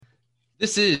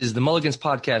This is the Mulligans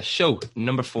Podcast, show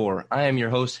number 4. I am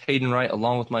your host, Hayden Wright,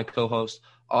 along with my co-host,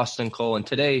 Austin Cole. And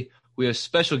today we have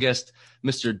special guest,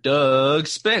 Mr. Doug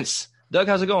Spence. Doug,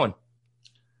 how's it going?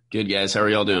 Good, guys. How are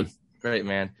y'all doing? Great,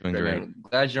 man. Doing great. Man.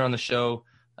 Glad you're on the show.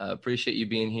 Appreciate you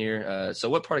being here. So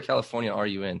what part of California are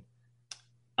you in?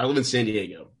 I live in San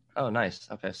Diego. Oh, nice.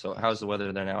 Okay, so how's the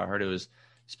weather there now? I heard it was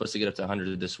supposed to get up to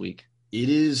 100 this week. It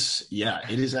is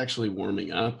actually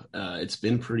warming up. It's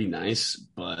been pretty nice,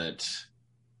 but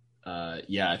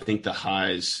I think the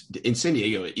highs in San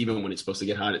Diego, even when it's supposed to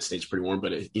get hot, it stays pretty warm.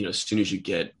 But as soon as you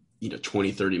get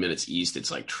 20, 30 minutes east,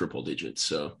 it's like triple digits.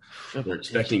 So we're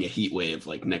expecting a heat wave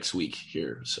like next week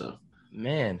here. So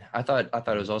man, I thought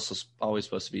it was also always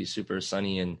supposed to be super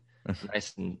sunny and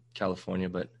nice in California,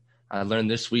 but I learned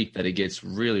this week that it gets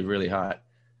really, really hot.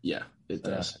 Yeah, it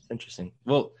does. It's interesting.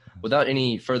 Well, without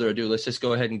any further ado, let's just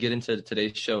go ahead and get into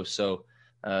today's show. So,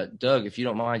 Doug, if you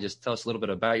don't mind, just tell us a little bit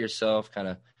about yourself, kind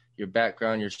of your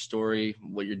background, your story,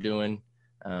 what you're doing.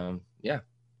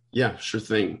 Yeah, sure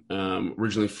thing.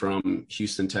 Originally from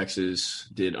Houston, Texas,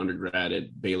 did undergrad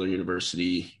at Baylor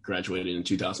University, graduated in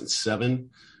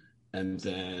 2007, and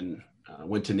then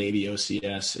went to Navy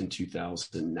OCS in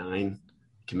 2009,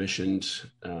 commissioned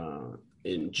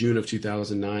in June of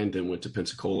 2009, then went to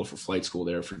Pensacola for flight school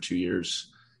there for 2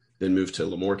 years, then moved to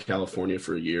Lemoore, California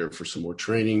for a year for some more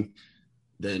training,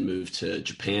 then moved to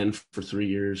Japan for 3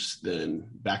 years, then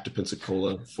back to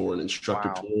Pensacola for an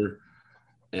instructor tour.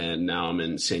 And now I'm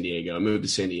in San Diego. I moved to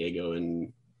San Diego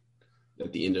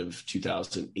at the end of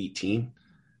 2018,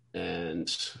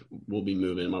 and we'll be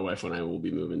moving. My wife and I will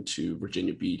be moving to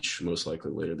Virginia Beach most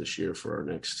likely later this year for our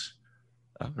next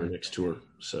tour.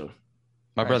 So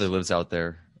my brother lives out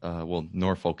there,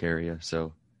 Norfolk area.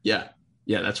 So yeah,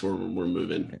 that's where we're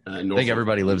moving. I think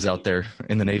everybody lives out there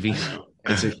in the Navy.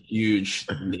 It's a huge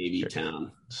Navy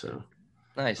town. So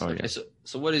nice. Okay. Yeah.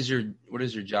 So what is your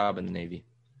job in the Navy?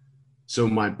 So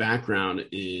my background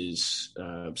is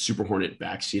Super Hornet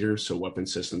backseater, so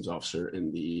weapons systems officer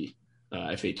in the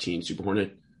F-18 Super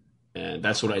Hornet. And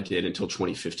that's what I did until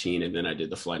 2015. And then I did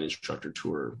the flight instructor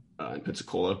tour in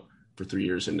Pensacola for 3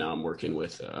 years. And now I'm working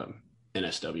with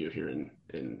NSW here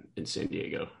in San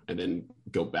Diego. And then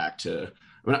go back to,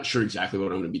 I'm not sure exactly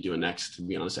what I'm going to be doing next. To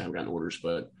be honest, I haven't gotten orders,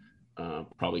 but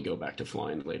probably go back to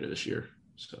flying later this year.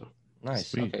 So nice.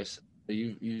 Sweet. Okay. So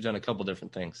you've done a couple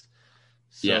different things.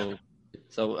 So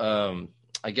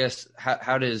I guess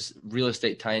how does real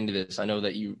estate tie into this? I know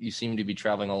that you seem to be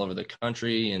traveling all over the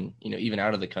country and, even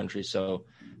out of the country. So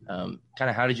kind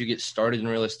of how did you get started in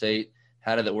real estate?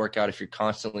 How did it work out? If you're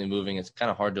constantly moving, it's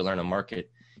kind of hard to learn a market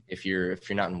if you're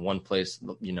not in one place,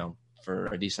 for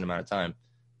a decent amount of time.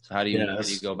 So how do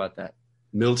you go about that?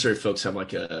 Military folks have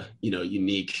like a,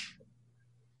 unique,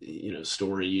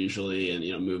 story usually,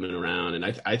 and, moving around. And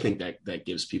I think that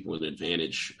gives people an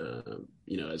advantage,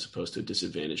 as opposed to a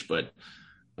disadvantage. But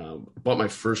bought my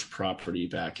first property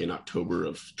back in October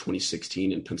of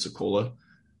 2016 in Pensacola.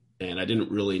 And I didn't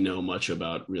really know much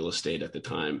about real estate at the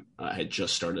time. I had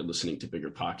just started listening to Bigger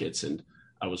Pockets, and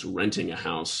I was renting a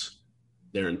house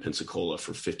there in Pensacola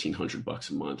for $1,500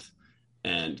 a month.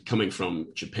 And coming from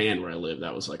Japan, where I live,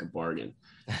 that was like a bargain.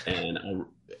 And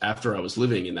after I was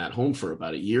living in that home for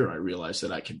about a year, I realized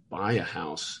that I could buy a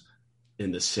house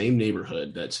in the same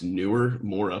neighborhood that's newer,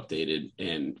 more updated,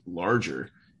 and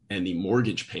larger. And the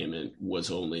mortgage payment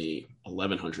was only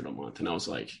 $1,100 a month. And I was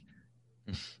like,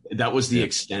 that was the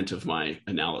extent of my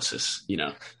analysis,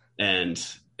 And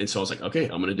so I was like, okay,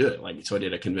 I'm going to do it. So I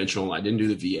did I didn't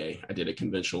do the VA. I did a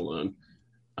conventional loan.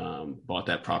 Bought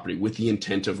that property with the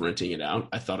intent of renting it out.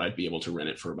 I thought I'd be able to rent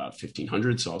it for about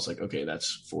 $1,500. So I was like, okay,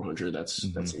 that's $400. That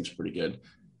seems pretty good.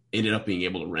 Ended up being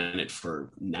able to rent it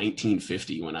for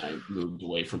 $1,950 when I moved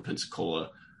away from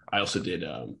Pensacola. I also did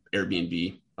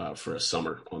Airbnb for a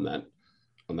summer on that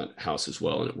house as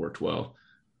well, and it worked well.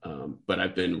 But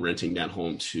I've been renting that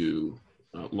home to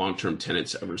long-term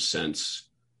tenants ever since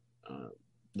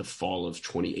the fall of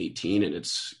 2018, and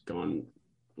it's gone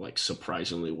like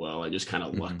surprisingly well. I just kind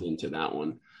of lucked into that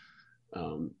one.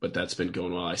 But that's been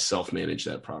going well. I self-manage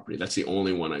that property. That's the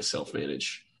only one I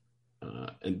self-manage.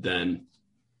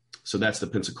 So that's the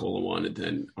Pensacola one. And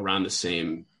then around the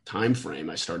same time frame,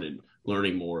 I started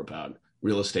learning more about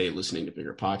real estate, listening to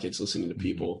Bigger Pockets, listening to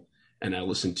people. And I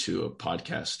listened to a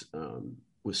podcast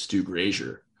with Stu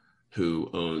Grazier, who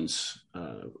owns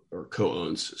or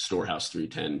co-owns Storehouse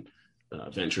 310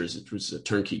 Ventures. It was a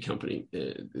turnkey company.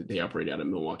 They operate out of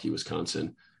Milwaukee,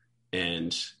 Wisconsin.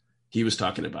 And he was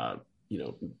talking about,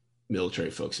 military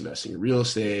folks investing in real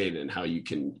estate and how you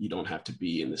don't have to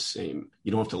be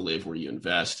you don't have to live where you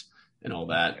invest and all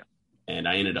that. And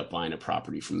I ended up buying a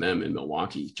property from them in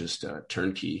Milwaukee, just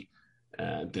turnkey.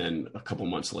 Then a couple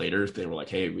months later, they were like,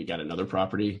 "Hey, we got another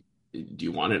property. Do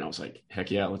you want it?" And I was like,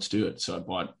 "Heck yeah, let's do it." So I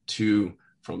bought 2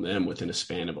 from them within a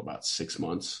span of about 6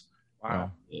 months.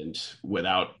 Wow. And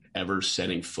without ever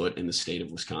setting foot in the state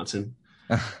of Wisconsin,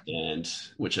 and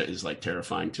which is like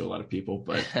terrifying to a lot of people,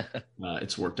 but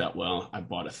it's worked out well. I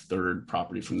bought a 3rd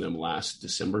property from them last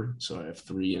December. So I have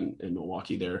 3 in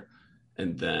Milwaukee there.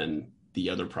 And then the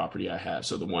other property I have,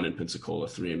 so the one in Pensacola,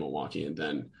 3 in Milwaukee, and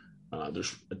then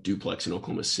there's a duplex in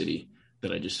Oklahoma City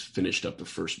that I just finished up the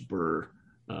first burr.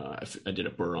 I did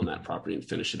a burr on that property and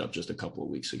finished it up just a couple of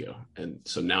weeks ago. And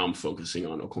so now I'm focusing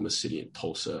on Oklahoma City and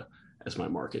Tulsa as my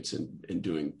markets and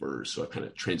doing burrs. So I kind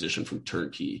of transitioned from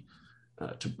turnkey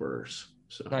to burrs.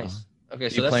 So nice. Okay,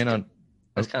 so so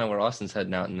that's kind of where Austin's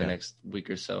heading out in the next week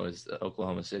or so is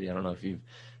Oklahoma City. I don't know if you've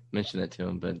mentioned that to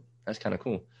him, but that's kind of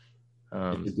cool.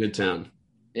 It's a good town.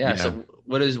 Yeah. So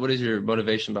what is your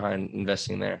motivation behind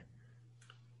investing there?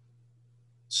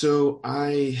 So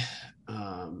my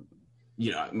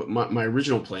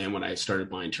original plan when I started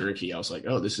buying turnkey, I was like,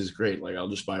 oh, this is great. Like I'll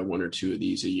just buy 1 or 2 of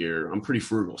these a year. I'm pretty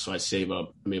frugal. So I save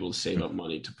up, I'm able to save up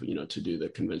money to do the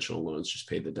conventional loans, just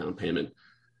pay the down payment.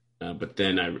 But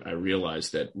then I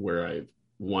realized that where I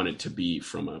wanted to be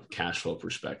from a cash flow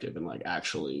perspective and like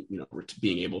actually,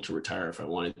 being able to retire if I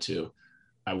wanted to,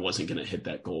 I wasn't going to hit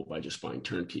that goal by just buying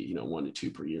turnkey, 1 to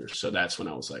 2 per year. So that's when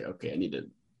I was like, okay, I need to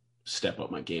step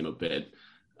up my game a bit.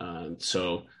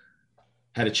 So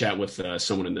had a chat with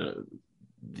someone in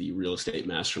the real estate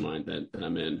mastermind that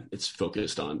I'm in. It's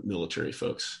focused on military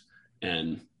folks.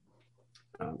 And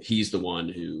he's the one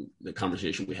who the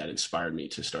conversation we had inspired me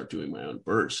to start doing my own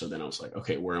burrs. So then I was like,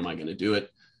 okay, where am I going to do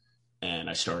it? And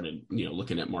I started,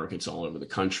 looking at markets all over the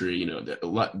country, a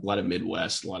lot of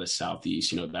Midwest, a lot of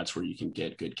Southeast, that's where you can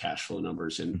get good cash flow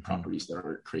numbers and properties that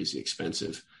aren't crazy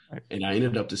expensive. Right. And I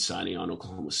ended up deciding on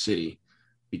Oklahoma City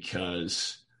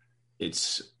because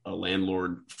it's a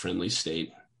landlord friendly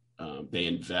state. They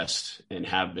invest and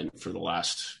have been for the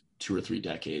last 2 or 3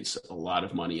 decades, a lot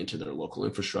of money into their local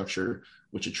infrastructure,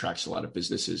 which attracts a lot of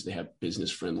businesses. They have business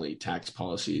friendly tax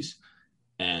policies,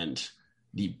 and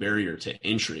the barrier to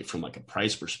entry from like a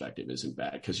price perspective isn't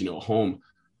bad because, a home,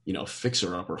 a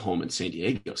fixer upper home in San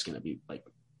Diego is going to be like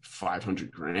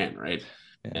 $500,000. Right.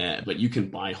 Yeah. But you can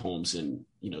buy homes in,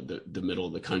 the middle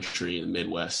of the country, the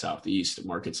Midwest, Southeast,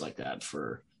 markets like that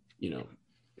for,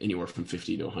 anywhere from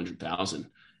 50 to 100,000.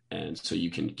 And so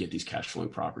you can get these cash flowing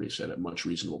properties at a much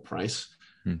reasonable price.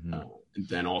 And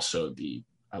then also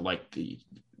I like the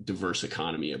diverse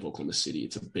economy of Oklahoma City.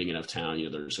 It's a big enough town.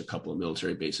 There's a couple of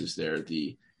military bases there.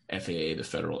 The FAA, the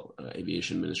Federal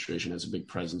Aviation Administration, has a big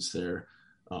presence there.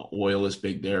 Oil is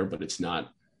big there, but it's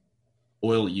not.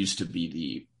 Oil used to be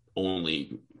the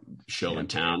only show in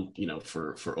town,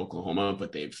 for Oklahoma,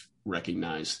 but they've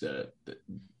recognized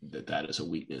that is a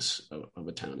weakness of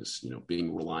a town is,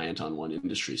 being reliant on one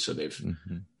industry. So they've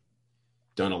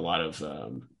done a lot of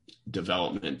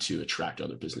development to attract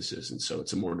other businesses. And so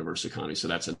it's a more diverse economy. So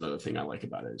that's another thing I like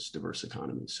about it is diverse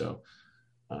economy. So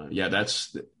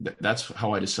that's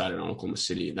how I decided on Oklahoma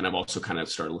City. And then I've also kind of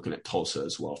started looking at Tulsa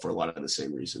as well for a lot of the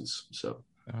same reasons. So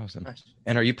awesome.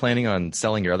 And are you planning on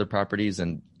selling your other properties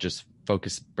and just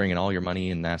bringing all your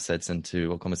money and assets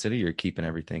into Oklahoma City, or keeping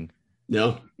everything?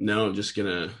 No, just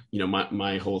gonna,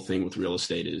 my whole thing with real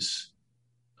estate is,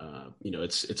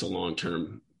 it's a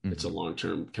long-term, it's a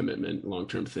long-term commitment,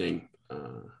 long-term thing.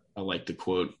 I like the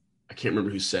quote, I can't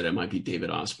remember who said it, it might be David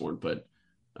Osborne, but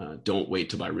don't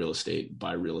wait to buy real estate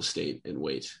and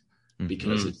wait,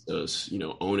 because it's those,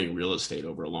 owning real estate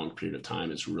over a long period of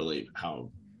time is really how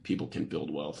people can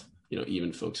build wealth,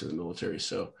 even folks in the military.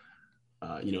 So,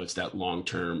 it's that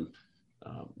long-term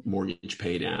mortgage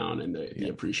pay down and the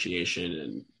appreciation,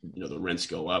 and, the rents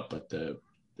go up, but the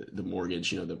mortgage,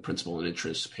 the principal and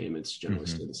interest payments generally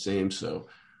stay the same. So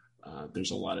there's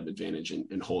a lot of advantage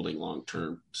in holding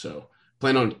long-term. So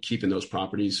plan on keeping those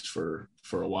properties for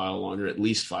a while longer, at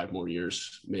least 5 more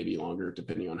years, maybe longer,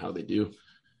 depending on how they do,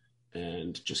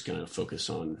 and just kind of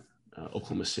focus on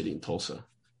Oklahoma City and Tulsa.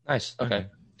 Nice. Okay.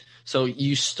 So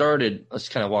you started, let's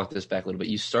kind of walk this back a little bit.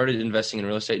 You started investing in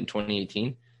real estate in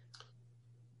 2018?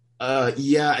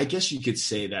 Yeah, I guess you could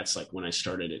say that's like when I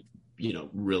started it,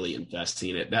 really investing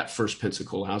in it. That first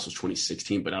Pensacola house was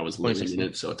 2016, but I was living in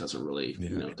it, so it doesn't really,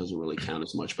 it doesn't really count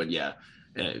as much. But yeah,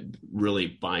 really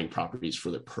buying properties for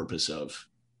the purpose of,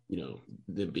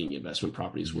 them being investment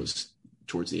properties was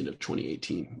towards the end of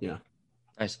 2018. Yeah.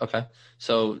 Nice. Okay.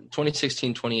 So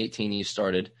 2016, 2018, you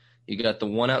started. You got the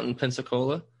one out in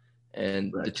Pensacola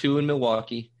and the 2 in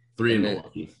Milwaukee. 3 in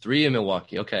Milwaukee. 3 in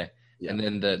Milwaukee. Okay. And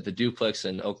then the duplex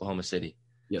in Oklahoma City.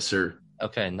 Yes, sir.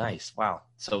 Okay, nice. Wow.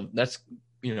 So that's,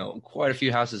 quite a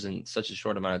few houses in such a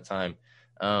short amount of time.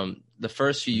 The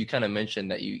first few, you kind of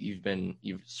mentioned that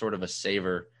you've sort of a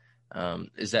saver.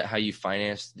 Is that how you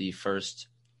financed the first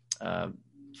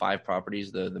 5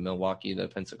 properties, the Milwaukee, the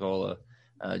Pensacola,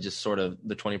 just sort of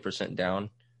the 20% down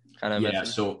kind of method?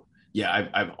 So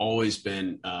I've always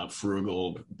been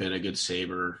frugal, been a good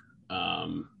saver,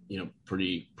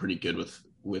 pretty good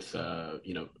with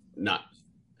not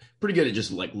pretty good at just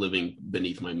like living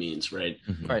beneath my means. Right.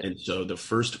 Mm-hmm. Right. And so the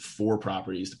first 4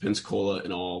 properties, the Pensacola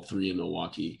and all 3 in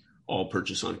Milwaukee, all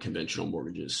purchased on conventional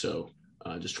mortgages. So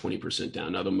just 20%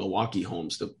 down. Now the Milwaukee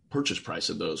homes, the purchase price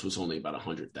of those was only about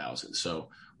 $100,000. So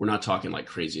we're not talking like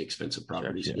crazy expensive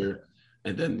properties here.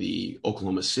 And then the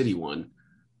Oklahoma City one,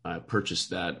 I purchased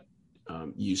that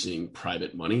using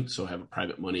private money. So I have a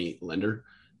private money lender,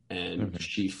 and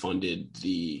she funded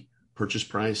the purchase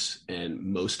price and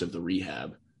most of the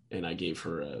rehab. And I gave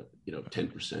her a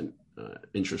 10%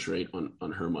 interest rate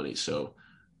on her money. So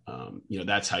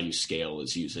that's how you scale,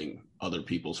 is using other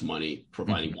people's money,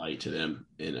 providing value to them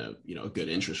in a good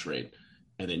interest rate,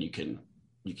 and then you can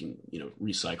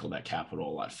recycle that capital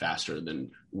a lot faster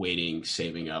than waiting,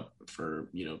 saving up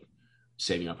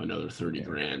another 30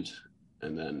 grand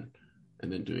and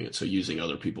then doing it. So using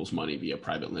other people's money via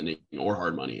private lending or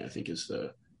hard money, I think, is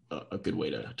a good way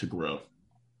to grow.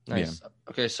 Nice. Yeah.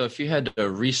 Okay, so if you had to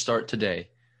restart today,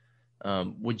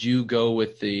 would you go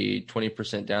with the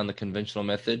 20% down, the conventional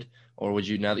method, or would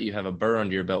you, now that you have a burr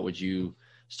under your belt, would you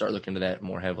start looking to that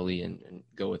more heavily and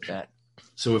go with that?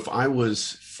 So if I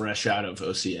was fresh out of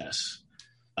OCS,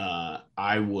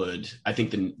 I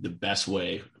think the best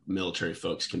way military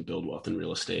folks can build wealth in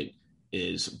real estate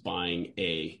is buying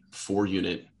a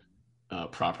 4-unit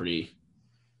property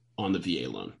on the VA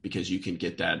loan, because you can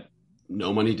get that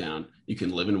no money down. You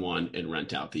can live in one and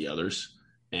rent out the others.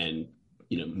 And,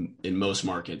 in most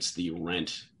markets, the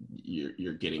rent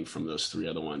you're getting from those 3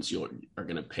 other ones, you are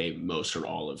going to pay most or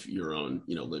all of your own,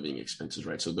 living expenses,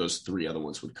 right? So those 3 other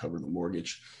ones would cover the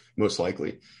mortgage, most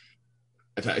likely.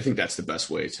 I think that's the best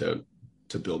way to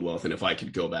build wealth. And if I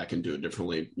could go back and do it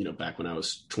differently, back when I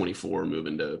was 24,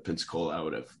 moving to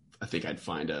Pensacola, I think I'd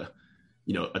find a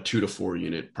 2 to 4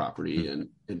 unit property and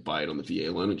buy it on the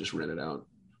VA loan and just rent it out.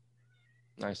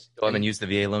 Nice. You haven't used the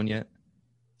VA loan yet?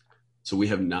 So we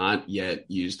have not yet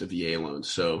used the VA loan.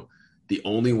 So the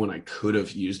only one I could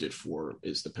have used it for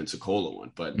is the Pensacola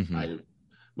one. But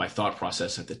my thought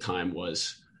process at the time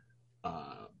was,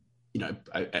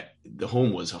 the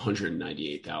home was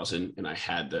 $198,000, and I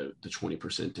had the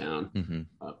 20% down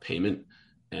payment.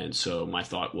 And so my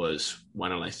thought was, why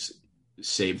don't I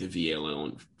save the VA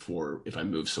loan for if I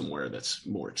move somewhere that's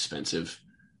more expensive,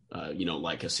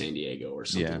 like a San Diego or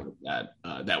something like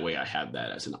that. That way I have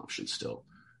that as an option still.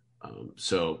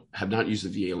 So have not used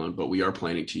the VA loan, but we are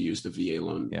planning to use the VA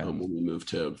loan when we move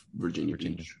to Virginia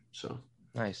Beach. So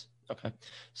nice. Okay.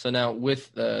 So now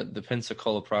with the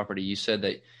Pensacola property, you said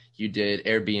that you did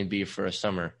Airbnb for a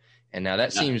summer, and now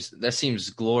that seems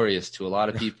glorious to a lot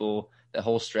of people. The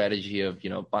whole strategy of,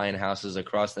 buying houses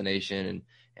across the nation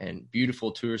and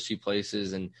beautiful touristy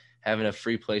places and having a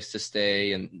free place to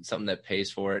stay and something that pays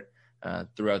for it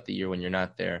throughout the year when you're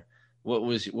not there. What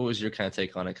was your kind of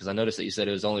take on it? Because I noticed that you said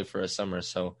it was only for a summer,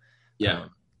 so I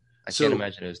can't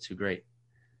imagine it was too great.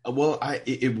 Well,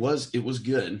 it was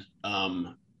good.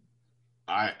 I'm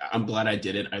glad I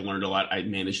did it. I learned a lot. I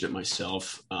managed it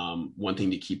myself. One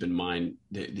thing to keep in mind,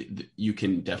 you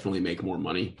can definitely make more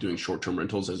money doing short-term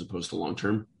rentals as opposed to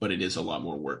long-term, but it is a lot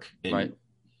more work. And right.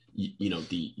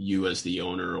 You as the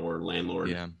owner or landlord,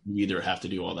 you either have to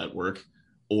do all that work,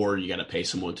 or you got to pay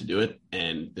someone to do it.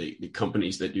 And the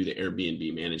companies that do the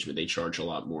Airbnb management, they charge a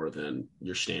lot more than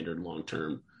your standard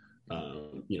long-term,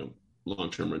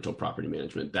 long-term rental property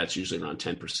management. That's usually around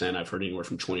 10%. I've heard anywhere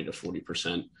from 20 to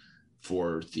 40%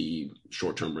 for the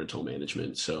short-term rental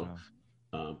management. So,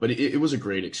 but it was a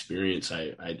great experience.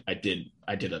 I did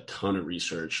a ton of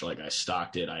research. Like I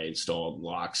stocked it. I installed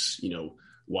locks,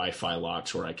 Wi-Fi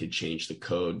locks where I could change the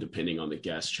code depending on the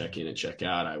guest check in and check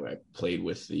out. I played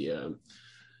with the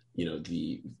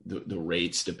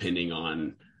rates depending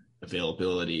on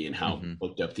availability and how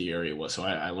booked up the area was. So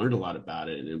I learned a lot about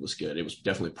it, and it was good. It was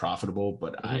definitely profitable,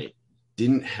 but I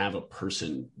didn't have a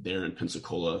person there in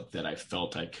Pensacola that I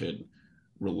felt I could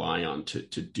rely on to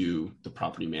do the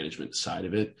property management side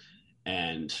of it.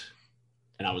 And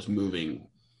I was moving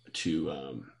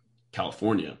to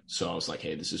California. So I was like,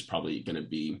 hey, this is probably going to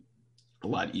be a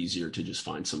lot easier to just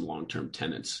find some long-term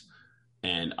tenants.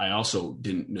 And I also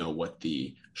didn't know what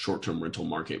the short-term rental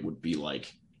market would be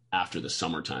like after the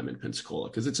summertime in Pensacola,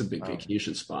 because it's a big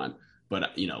vacation spot.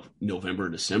 but November,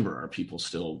 December, are people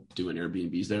still doing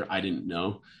Airbnbs there? I didn't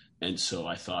know. And so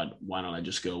I thought, why don't I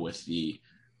just go with the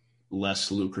less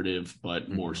lucrative but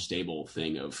more stable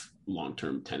thing of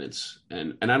long-term tenants?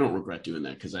 And I don't regret doing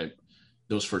that, because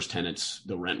those first tenants,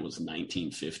 the rent was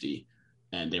 $19.50,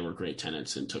 and they were great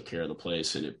tenants and took care of the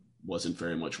place, and it wasn't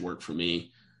very much work for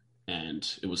me,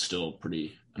 and it was still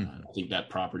pretty. I think that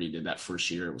property did that first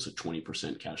year, it was a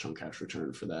 20% cash on cash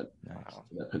return for that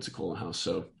Pensacola house.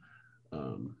 So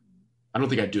I don't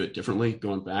think I'd do it differently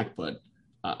going back, but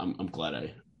I'm glad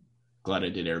I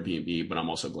did Airbnb, but I'm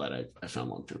also glad I found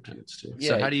long-term tenants too. Yeah.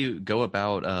 So how do you go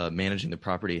about managing the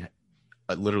property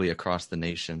literally across the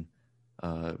nation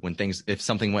if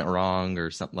something went wrong or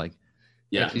something like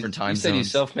different time zones? You said you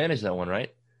self-manage that one,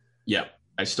 right? Yeah,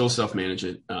 I still self-manage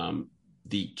it.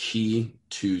 The key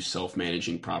to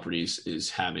self-managing properties is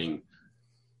having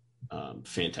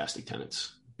fantastic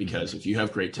tenants, because if you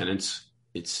have great tenants,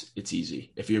 it's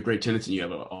easy. If you have great tenants and you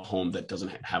have a home that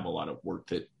doesn't have a lot of work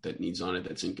that needs on it,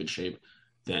 that's in good shape,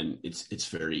 then it's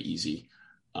very easy.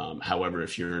 However,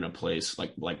 if you're in a place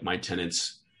like my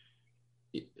tenants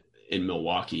in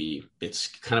Milwaukee, it's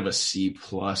kind of a C+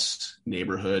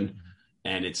 neighborhood,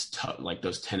 and it's tough. Like,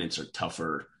 those tenants are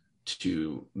tougher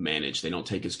to manage. They don't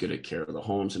take as good a care of the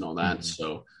homes and all that.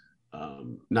 So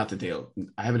not that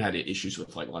I haven't had issues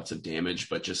with like lots of damage,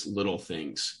 but just little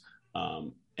things.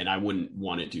 And I wouldn't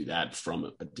want to do that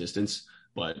from a distance.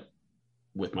 But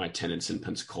with my tenants in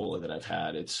Pensacola that I've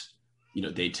had, it's,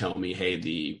 they tell me, hey,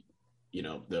 the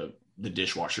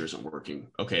dishwasher isn't working.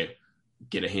 Okay,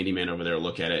 get a handyman over there,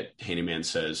 look at it. Handyman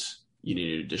says, you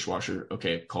need a dishwasher.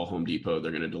 Okay, call Home Depot.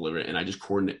 They're going to deliver it. And I just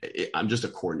coordinate. I'm just a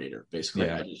coordinator, basically.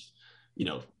 Yeah. I just,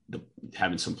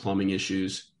 having some plumbing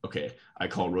issues. Okay, I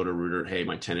call Roto-Rooter. Hey,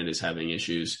 my tenant is having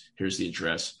issues. Here's the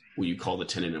address. Will you call the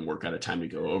tenant and work out a time to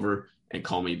go over and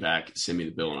call me back, send me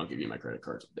the bill, and I'll give you my credit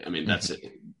card. I mean, that's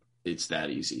it. It's that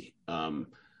easy.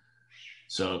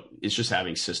 So it's just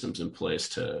having systems in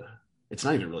place it's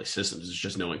not even really systems. It's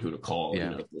just knowing who to call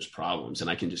if there's problems. And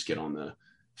I can just get on the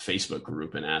Facebook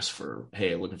group and ask for,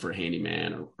 hey, looking for a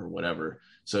handyman or whatever.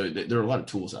 So there are a lot of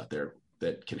tools out there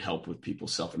that can help with people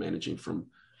self-managing from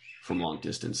long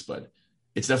distance, but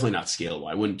it's definitely not scalable.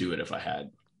 I wouldn't do it if I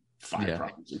had 5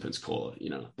 properties in Pensacola,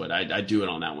 but I do it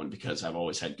on that one because I've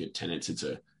always had good tenants.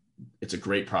 It's a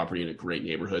great property in a great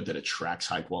neighborhood that attracts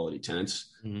high quality tenants.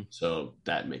 So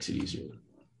that makes it easier.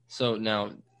 So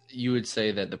now you would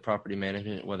say that the property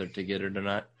management, whether to get it or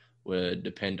not, would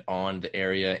depend on the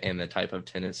area and the type of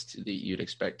tenants that you'd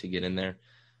expect to get in there.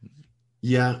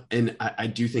 Yeah. And I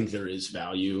do think there is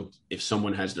value if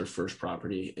someone has their first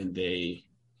property and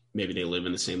maybe they live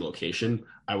in the same location.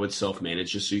 I would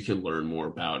self-manage just so you can learn more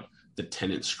about the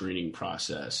tenant screening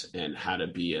process and how to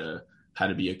be a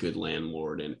good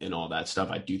landlord and all that stuff.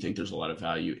 I do think there's a lot of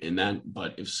value in that.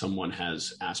 But if someone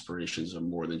has aspirations of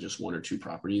more than just 1 or 2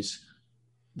 properties,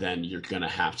 then you're going to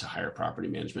have to hire property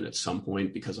management at some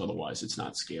point, because otherwise it's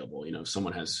not scalable. If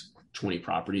someone has 20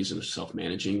 properties and they're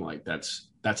self-managing, like that's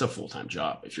a full-time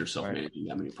job if you're self-managing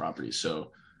that many properties.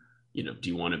 So, do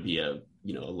you want to be a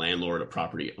landlord, a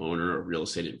property owner, a real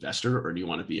estate investor, or do you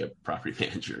want to be a property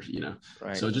manager,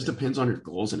 Right. So it just depends on your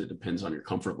goals and it depends on your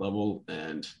comfort level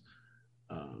and,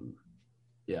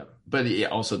 but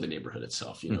also the neighborhood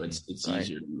itself, it's right.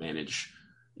 Easier to manage,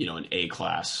 an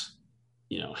A-class,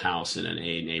 house in an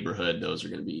A neighborhood. Those are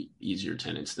going to be easier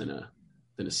tenants than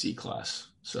a C-class.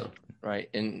 So, right.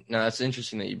 And now that's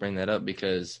interesting that you bring that up,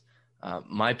 because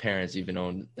my parents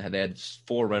even they had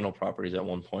 4 rental properties at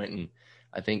one point, and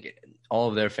I think all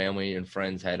of their family and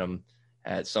friends had them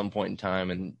at some point in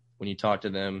time. And when you talk to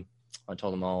them, I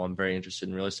told them all I'm very interested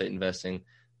in real estate investing.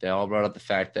 They all brought up the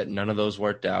fact that none of those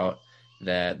worked out,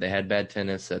 that they had bad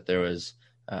tenants, that there was,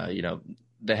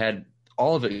 they had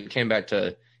all of it came back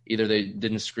to either they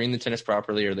didn't screen the tenants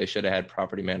properly or they should have had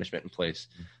property management in place.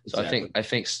 Exactly. So I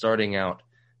think starting out,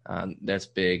 that's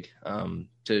big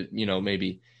to,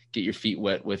 maybe get your feet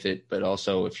wet with it. But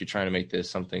also if you're trying to make this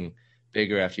something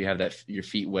bigger after you have your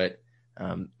feet wet,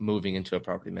 moving into a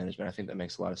property management, I think that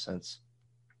makes a lot of sense.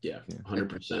 Yeah,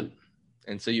 100%.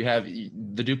 And so you have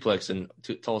the duplex in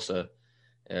Tulsa,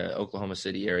 Oklahoma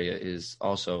City area is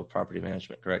also property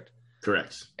management, correct?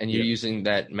 Correct. And you're using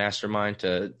that mastermind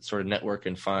to sort of network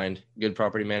and find good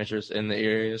property managers in the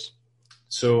areas?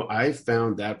 So I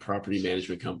found that property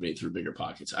management company through Bigger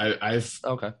Pockets.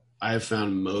 I've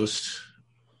found most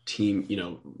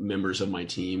members of my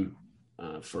team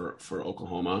for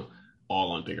Oklahoma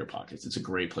all on Bigger Pockets. It's a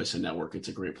great place to network. It's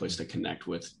a great place to connect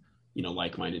with,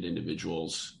 like-minded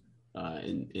individuals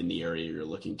in the area you're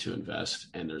looking to invest.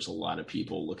 And there's a lot of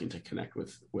people looking to connect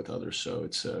with others. So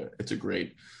it's a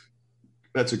great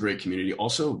That's a great community.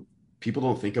 Also, people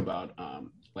don't think about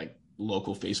like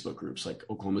local Facebook groups, like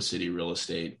Oklahoma City real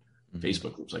estate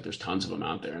Facebook groups. Like there's tons of them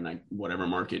out there, and like whatever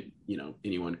market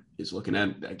anyone is looking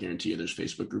at, I guarantee you there's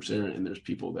Facebook groups there, and there's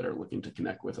people that are looking to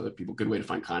connect with other people. Good way to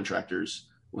find contractors,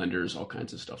 lenders, all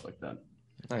kinds of stuff like that.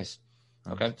 Nice.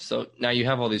 Okay, so now you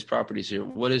have all these properties here.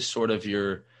 What is sort of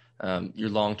your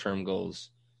long-term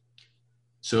goals?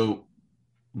 So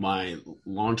my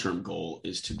long-term goal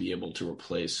is to be able to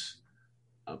replace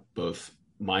both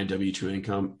my W-2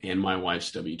 income and my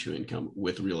wife's W-2 income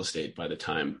with real estate by the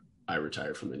time I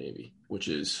retire from the Navy, which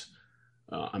is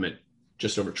I'm at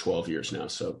just over 12 years now.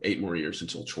 So 8 more years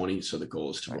until 20. So the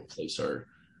goal is to replace our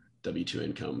W-2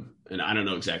 income. And I don't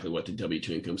know exactly what the W-2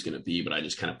 income is going to be, but I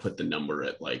just kind of put the number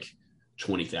at like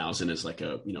 20,000 as like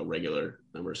a, regular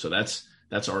number. So that's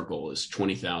our goal, is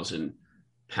 20,000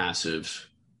 passive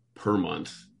per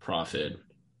month profit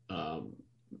in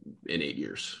 8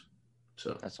 years.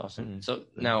 So that's awesome. So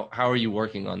now, how are you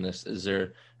working on this?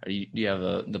 Do you have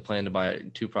the plan to buy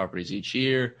 2 properties each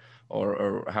year,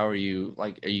 or how are you,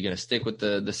 like, are you going to stick with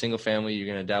the single family?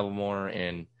 You're going to dabble more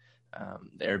in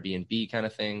the Airbnb kind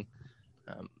of thing?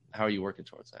 How are you working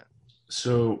towards that?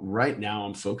 So right now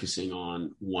I'm focusing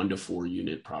on 1 to 4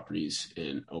 unit properties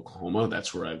in Oklahoma.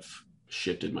 That's where I've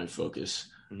shifted my focus.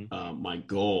 My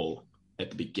goal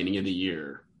at the beginning of the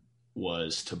year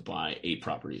was to buy 8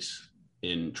 properties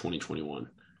in 2021.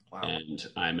 Wow. And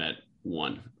I'm at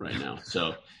 1 right now.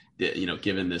 So,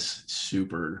 given this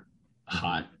super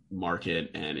hot market,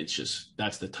 and it's just,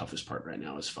 that's the toughest part right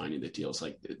now, is finding the deals.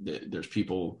 Like there's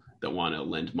people that want to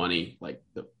lend money, like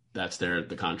that's there.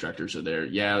 The contractors are there.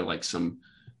 Yeah. Like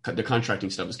the contracting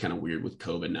stuff is kind of weird with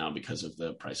COVID now because of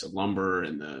the price of lumber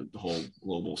and the whole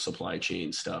global supply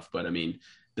chain stuff. But I mean,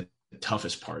 the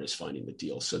toughest part is finding the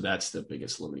deal. So that's the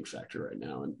biggest limiting factor right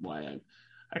now, and why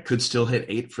I could still hit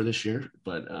 8 for this year,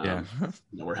 but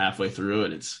we're halfway through,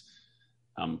 and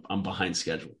I'm behind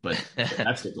schedule. But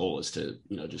that's the goal, is to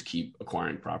just keep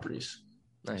acquiring properties.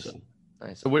 Nice.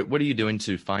 So what are you doing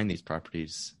to find these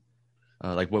properties?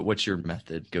 What's your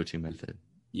go-to method?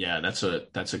 Yeah, that's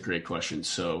a great question.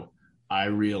 So I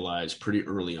realized pretty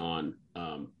early on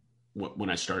when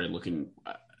I started looking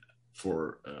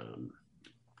for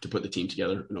to put the team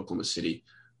together in Oklahoma City.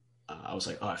 I was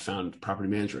like, oh, I found property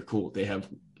manager. Cool. They have,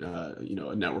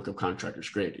 a network of contractors.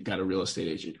 Great. Got a real estate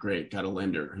agent. Great. Got a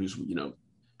lender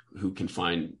who can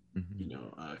find,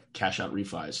 cash out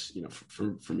refis,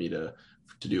 for me to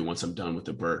do once I'm done with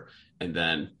the BRRRR. And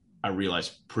then I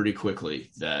realized pretty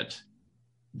quickly that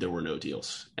there were no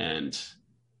deals. And,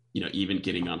 even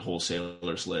getting on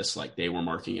wholesalers lists, like they were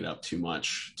marking it up too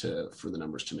much for the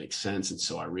numbers to make sense. And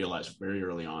so I realized very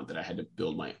early on that I had to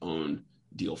build my own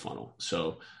deal funnel.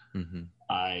 So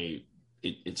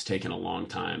it's taken a long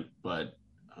time, but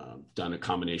done a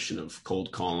combination of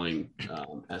cold calling,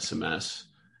 SMS,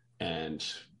 and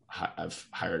I've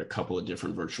hired a couple of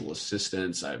different virtual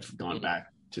assistants. I've gone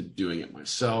back to doing it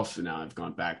myself, and now I've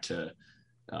gone back to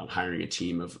hiring a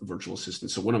team of virtual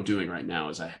assistants. So what I'm doing right now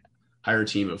is I hire a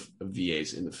team of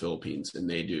VAs in the Philippines, and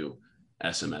they do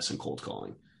SMS and cold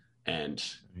calling, and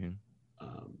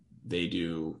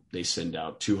they send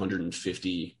out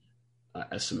 250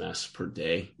 SMS per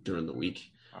day during the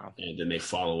week. Wow. And then they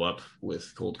follow up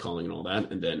with cold calling and all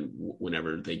that. And then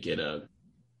whenever they get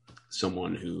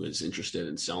someone who is interested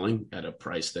in selling at a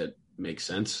price that makes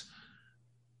sense,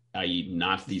 i.e.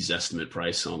 not the Zestimate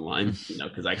price online,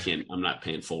 because I'm not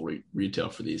paying full retail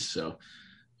for these. So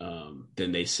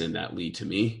then they send that lead to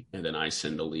me, and then I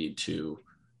send the lead to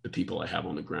the people I have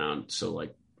on the ground. So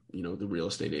like, the real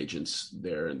estate agents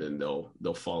there, and then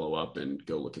they'll follow up and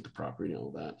go look at the property and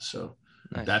all that. So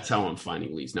nice. That's how I'm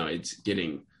finding leads. Now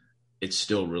it's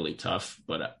still really tough,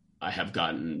 but I have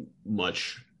gotten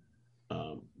much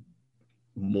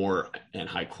more and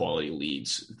high quality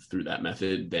leads through that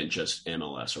method than just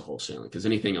MLS or wholesaling, because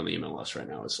anything on the MLS right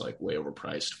now is like way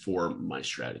overpriced for my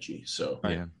strategy. So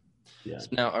yeah. So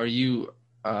now, are you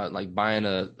like buying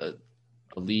a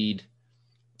lead?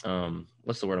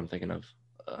 What's the word I'm thinking of?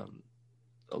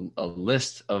 A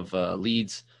list of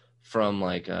leads from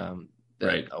like a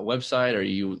website? Are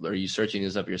you searching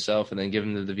this up yourself and then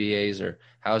giving them to the VAs, or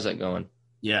how's that going?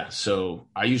 Yeah, so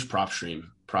I use PropStream.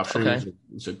 PropStream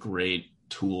is a great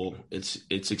tool. It's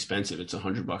expensive. It's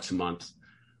 $100 a month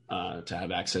to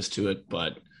have access to it,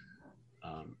 but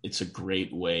it's a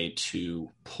great way to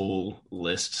pull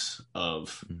lists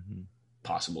of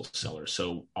possible sellers.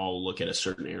 So I'll look at a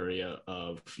certain area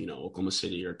of Oklahoma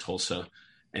City or Tulsa,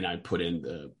 and I put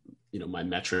in my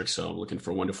metrics. So I'm looking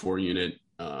for 1 to 4 unit,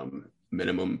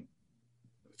 minimum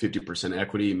 50%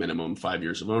 equity, minimum 5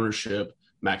 years of ownership,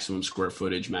 maximum square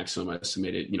footage, maximum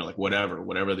estimated, like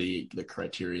whatever the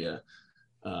criteria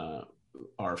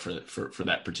are for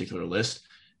that particular list.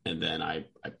 And then I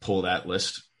pull that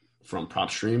list from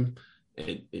PropStream.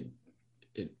 It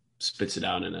spits it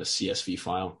out in a CSV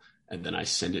file, and then I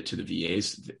send it to the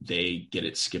VAs. They get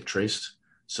it skip traced.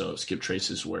 So skip trace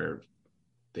is where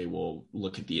they will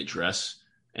look at the address,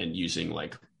 and using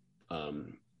like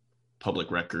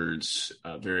public records,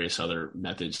 various other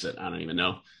methods that I don't even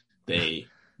know, they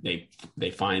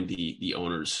find the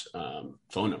owner's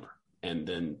phone number, and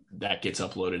then that gets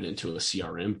uploaded into a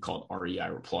CRM called REI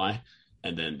Reply,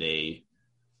 and then they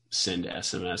send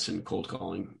SMS and cold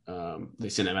calling. They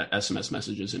send SMS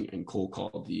messages and cold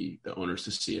call the owners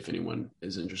to see if anyone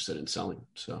is interested in selling.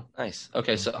 So nice.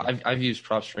 Okay, so I've used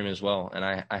PropStream as well, and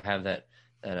I have that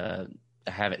I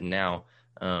have it now.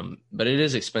 But it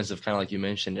is expensive, kind of like you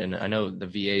mentioned, and I know the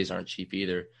VAs aren't cheap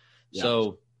either. Yeah.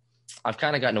 So I've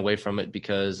kind of gotten away from it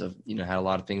because of had a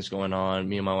lot of things going on.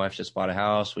 Me and my wife just bought a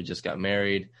house. We just got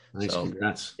married. Nice, so,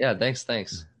 congrats. Yeah,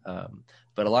 thanks.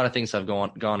 But a lot of things have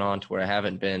gone on to where I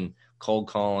haven't been cold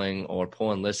calling or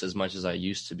pulling lists as much as I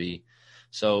used to be.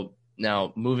 So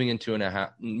now moving into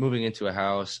a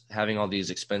house, having all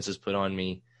these expenses put on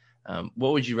me,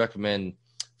 what would you recommend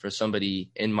for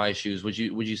somebody in my shoes? Would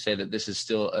you say that this is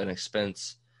still an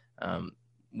expense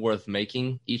worth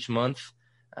making each month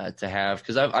to have?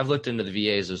 Because I've looked into the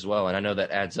VAs as well, and I know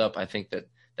that adds up. I think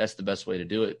that's the best way to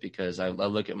do it, because I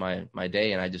look at my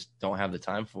day and I just don't have the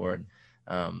time for it.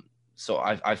 So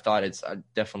I've thought it's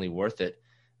definitely worth it.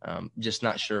 Just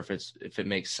not sure if it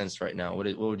makes sense right now. What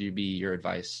would be your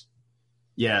advice?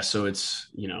 Yeah. So it's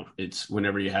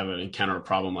whenever you have encounter a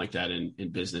problem like that in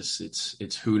business,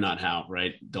 it's who, not how,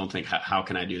 right? Don't think how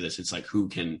can I do this? It's like, who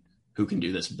can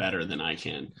do this better than I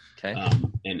can? Okay.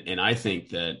 And I think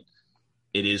that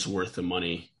it is worth the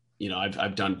money.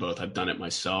 I've done both. I've done it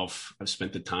myself. I've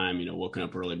spent the time, woken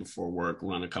up early before work,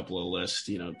 run a couple of lists,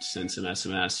 send some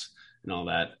SMS and all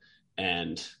that.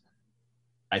 And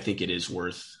I think it is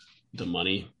worth the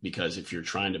money, because if you're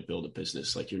trying to build a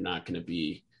business, like, you're not going to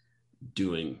be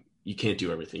you can't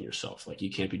do everything yourself. Like, you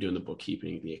can't be doing the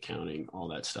bookkeeping, the accounting, all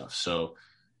that stuff. So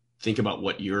think about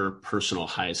what your personal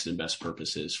highest and best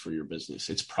purpose is for your business.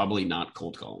 It's probably not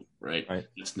cold calling, right?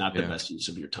 It's not the best use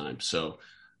of your time. So,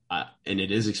 and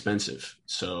it is expensive.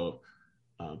 So,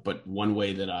 but one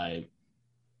way that I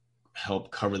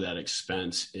help cover that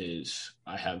expense is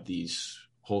I have these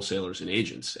wholesalers and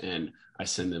agents, and I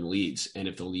send them leads. And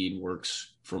if the lead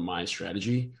works for my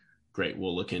strategy, great,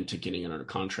 we'll look into getting it under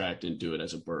contract and do it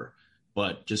as a BRRRR.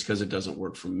 But just because it doesn't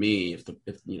work for me, if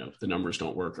the numbers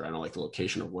don't work, or I don't like the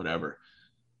location or whatever,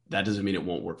 that doesn't mean it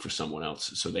won't work for someone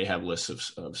else. So they have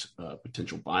lists of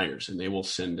potential buyers, and they will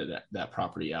send that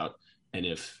property out. And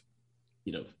if,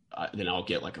 then I'll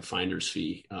get like a finder's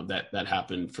fee. That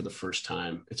happened for the first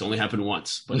time. It's only happened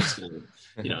once, but it's going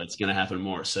to, it's going to happen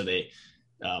more. So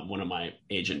one of my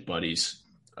agent buddies,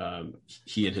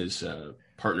 he and his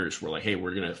partners were like, hey,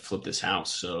 we're going to flip this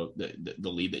house. So the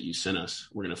lead that you sent us,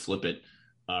 we're going to flip it.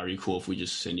 Are you cool if we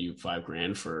just send you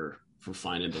 $5,000 for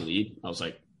finding the lead? I was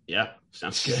like, yeah,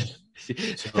 sounds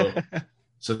good.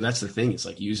 So that's the thing. It's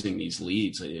like using these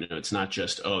leads, it's not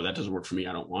just, oh, that doesn't work for me,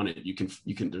 I don't want it. You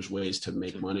can, there's ways to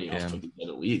make money off of the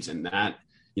other leads, and that,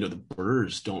 the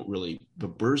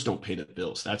BRRRRs don't pay the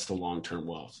bills. That's the long-term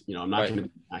wealth.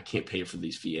 I can't pay for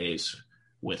these VAs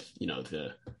with,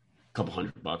 the couple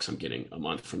 $100 I'm getting a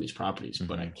month from these properties,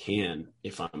 but I can,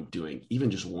 if I'm doing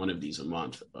even just one of these a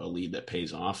month, a lead that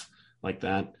pays off like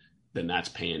that, then that's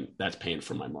paying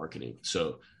for my marketing.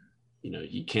 So,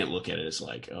 you can't look at it as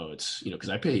like, oh, it's, because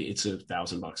it's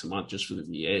 $1,000 a month just for the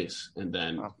VAs. And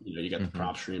then, you got the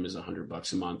PropStream is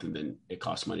 $100 a month, and then it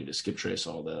costs money to skip trace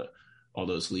all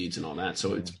those leads and all that.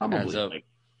 So it's probably like,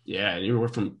 anywhere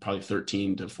from probably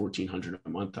 $1,300 to $1,400 a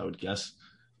month, I would guess.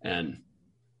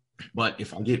 But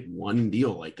if I get one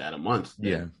deal like that a month,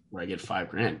 where I get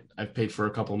 $5,000, I've paid for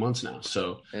a couple of months now.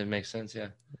 So it makes sense. Yeah.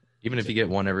 Even if you get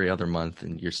one every other month,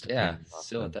 and you're still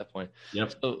at that point.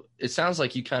 Yep. So it sounds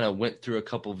like you kind of went through a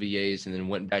couple VAs and then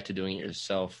went back to doing it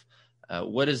yourself.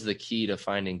 What is the key to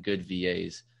finding good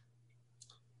VAs?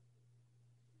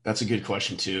 That's a good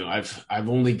question too. I've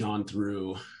only gone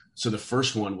through. So the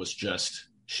first one was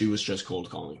she was just cold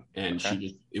calling, and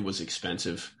it was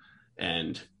expensive,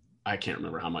 and I can't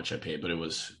remember how much I paid, but it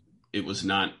was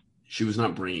not. She was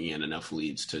not bringing in enough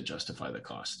leads to justify the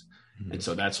cost. And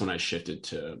so that's when I shifted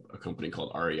to a company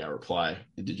called REI Reply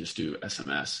and to just do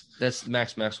SMS. That's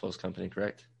Max Maxwell's company,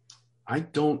 correct? I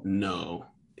don't know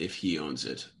if he owns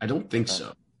it. I don't think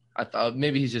so. I thought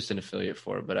maybe he's just an affiliate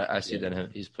for it, but I see that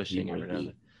he's pushing it right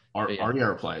now. REI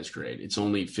Reply is great. It's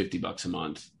only $50 a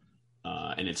month,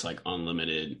 and it's like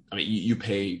unlimited. I mean, you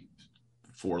pay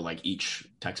for like each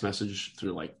text message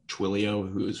through like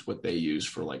Twilio, who is what they use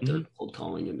for like their cold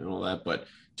calling and all that. But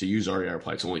to use REI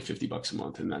Reply, it's only $50 a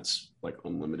month, and that's like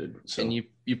unlimited. So, and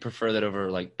you prefer that over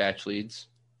like batch leads?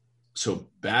 So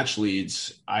batch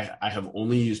leads, I have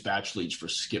only used batch leads for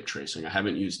skip tracing. I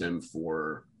haven't used them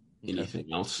for anything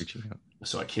else,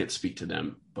 so I can't speak to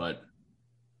them. But,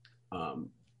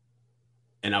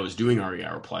 and I was doing REI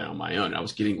Reply on my own. I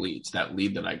was getting leads. That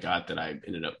lead that I got that I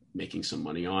ended up making some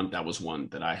money on, that was one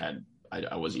that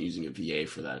I wasn't using a VA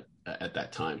for that at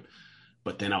that time.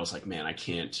 But then I was like, man, I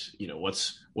can't,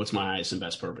 what's my highest and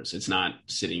best purpose? It's not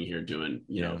sitting here doing,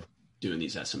 doing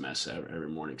these SMS every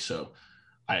morning. So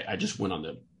I just went on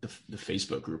the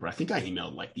Facebook group. I think I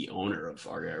emailed like the owner of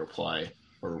REI Reply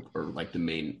or like the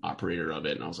main operator of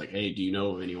it. And I was like, hey, do you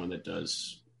know of anyone that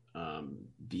does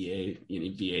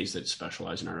any VAs that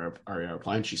specialize in REI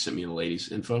Reply? And she sent me the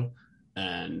lady's info,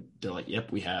 and they're like,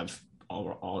 yep, we have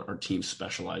all our team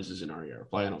specializes in REI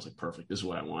Reply. And I was like, perfect, this is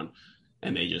what I want.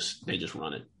 And they just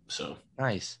run it. So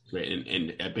nice. Great.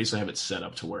 And I basically have it set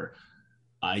up to where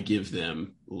I give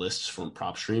them lists from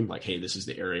PropStream, like, hey, this is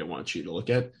the area I want you to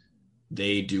look at.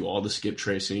 They do all the skip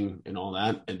tracing and all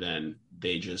that, and then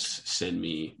they just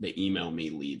they email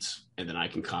me leads, and then I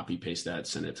can copy paste that,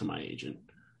 send it to my agent.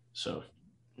 So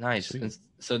nice. And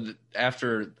so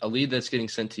after a lead that's getting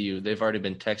sent to you, they've already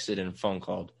been texted and phone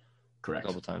called. Correct. A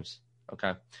couple times.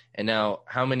 Okay. And now,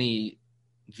 how many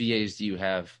VAs do you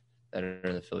have that are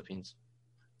in the Philippines?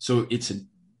 So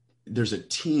there's a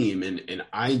team, and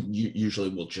I usually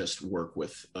will just work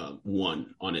with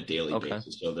one on a daily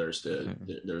basis. So there's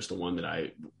the one that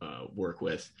I work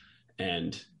with,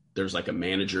 and there's like a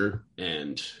manager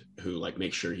and who like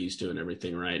makes sure he's doing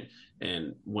everything right.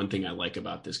 And one thing I like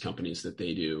about this company is that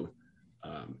they do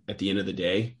at the end of the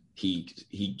day,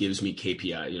 he gives me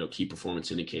KPI, key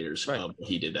performance indicators of what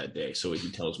he did that day. So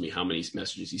he tells me how many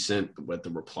messages he sent, what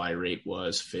the reply rate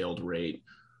was, failed rate,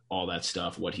 all that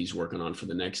stuff, what he's working on for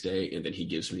the next day. And then he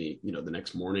gives me, the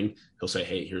next morning, he'll say,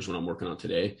 hey, here's what I'm working on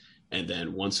today. And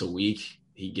then once a week,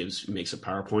 he makes a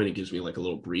PowerPoint. It gives me like a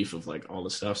little brief of like all the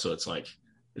stuff. So it's like,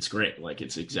 it's great. Like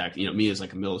it's exactly, me as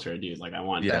like a military dude, like I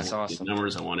want awesome. these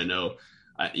numbers. I want to know,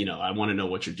 I want to know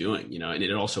what you're doing, and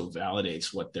it also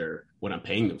validates what I'm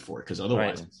paying them for. Cause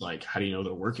otherwise it's like, how do you know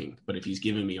they're working? But if he's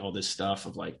giving me all this stuff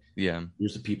of like,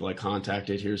 here's the people I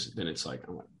contacted, then it's like,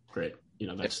 I'm like, great.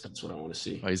 That's what I want to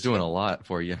see. Oh, he's doing a lot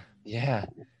for you. Yeah.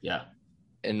 Yeah.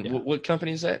 And what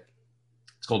company is that?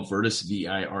 It's called Virtus,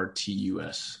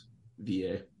 VIRTUS,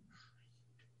 VA.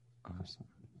 Awesome.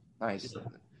 Nice. Yeah.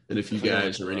 And if you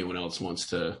guys or anyone else wants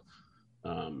to,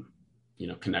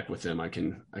 connect with them, I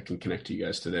can connect you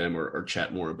guys to them or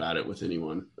chat more about it with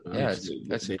anyone.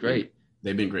 That's great.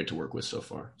 They've been great to work with so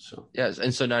far. So yes.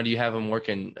 And so now do you have them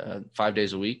working 5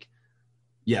 days a week?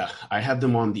 Yeah, I have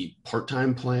them on the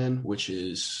part-time plan, which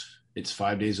is it's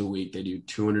 5 days a week. They do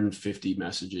 250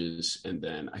 messages. And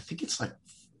then I think it's like,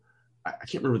 I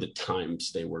can't remember the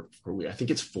times they work per week. I think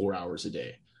it's 4 hours a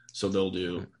day. So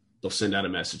they'll send out a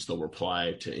message. They'll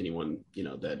reply to anyone,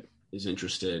 that is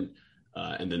interested.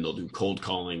 And then they'll do cold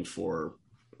calling for,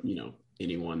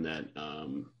 anyone that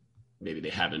maybe they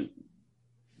haven't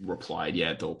replied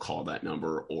yet. They'll call that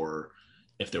number, or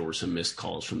if there were some missed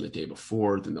calls from the day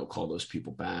before, then they'll call those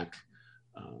people back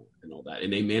and all that.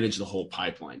 And they manage the whole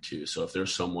pipeline too. So if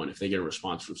they get a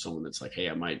response from someone that's like, hey,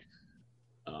 I'm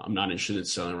not interested in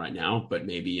selling right now, but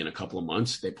maybe in a couple of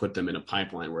months, they put them in a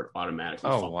pipeline where it automatically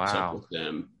follows up with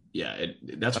them. Yeah,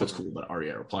 that's what's cool about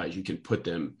REI Reply is you can put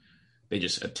them. They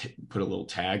just put a little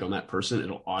tag on that person.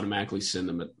 It'll automatically send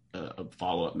them a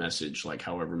follow-up message, like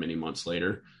however many months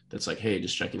later. That's like, hey,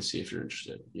 just check and see if you're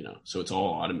interested. So it's all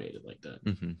automated like that.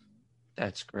 Mm-hmm.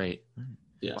 That's great.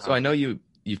 Yeah. So I know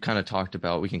you've kind of talked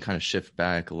about. We can kind of shift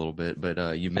back a little bit,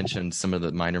 but you mentioned some of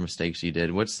the minor mistakes you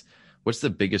did. What's the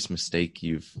biggest mistake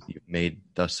you've made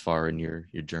thus far in your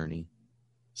journey?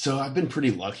 So I've been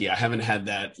pretty lucky. I haven't had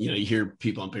that, you hear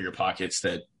people in bigger pockets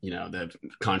that, the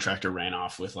contractor ran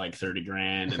off with like 30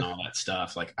 grand and all that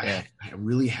stuff. Like I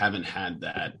really haven't had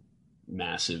that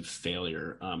massive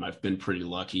failure. I've been pretty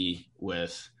lucky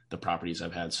with the properties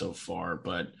I've had so far,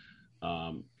 but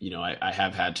I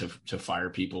have had to fire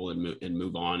people and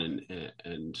move on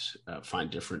and find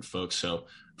different folks. So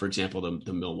for example,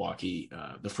 the Milwaukee,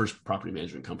 the first property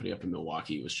management company up in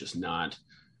Milwaukee was just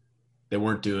they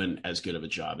weren't doing as good of a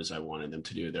job as I wanted them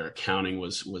to do. Their accounting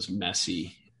was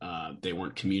messy. They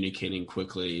weren't communicating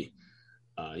quickly.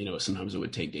 Sometimes it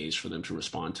would take days for them to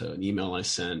respond to an email I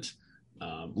sent.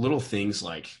 Little things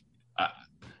like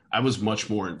I was much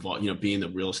more involved, being the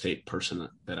real estate person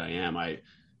that I am.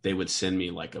 They would send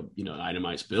me like a, an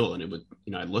itemized bill, and it would,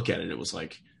 I'd look at it and it was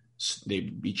like,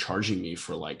 they'd be charging me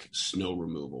for like snow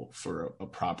removal for a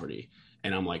property.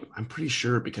 And I'm like, I'm pretty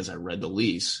sure, because I read the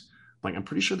lease, like, I'm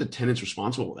pretty sure the tenant's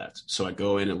responsible for that. So I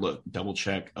go in and look, double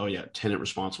check. Oh yeah, tenant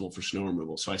responsible for snow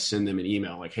removal. So I send them an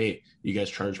email like, hey, you guys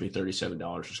charged me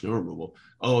 $37 for snow removal.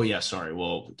 Oh yeah, sorry.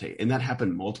 Well, and that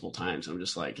happened multiple times. I'm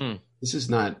just like, this is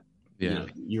not,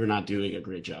 you're not doing a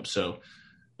great job. So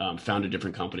found a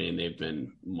different company, and they've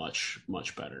been much,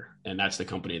 much better. And that's the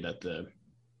company that the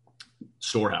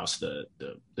Storehouse, the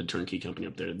turnkey company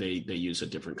up there, they use a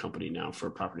different company now for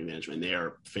property management. They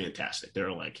are fantastic.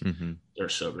 They're like, they're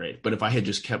so great. But if I had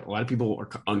just kept, a lot of people are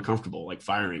uncomfortable like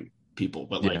firing people,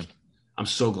 but like, I'm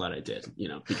so glad I did,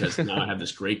 because now I have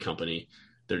this great company.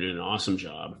 They're doing an awesome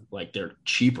job. Like, they're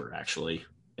cheaper actually,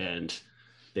 and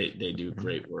they do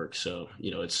great work. So,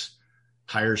 it's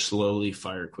hire slowly,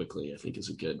 fire quickly, I think is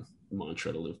a good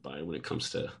mantra to live by when it comes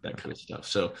to that kind of stuff.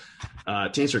 So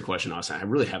to answer your question, Austin, I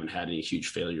really haven't had any huge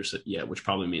failures yet, which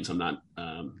probably means I'm not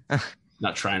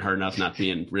not trying hard enough, not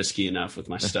being risky enough with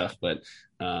my stuff, but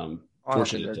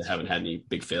fortunate to haven't had any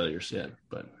big failures yet.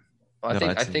 But I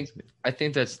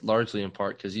think that's largely in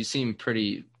part because you seem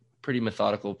pretty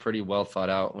methodical, pretty well thought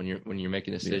out when you're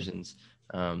making decisions.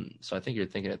 So I think you're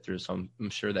thinking it through. So I'm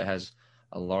sure that has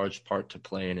a large part to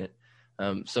play in it.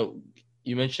 So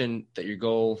you mentioned that your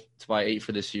goal to buy 8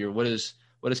 for this year. What is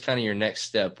kind of your next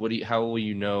step? How will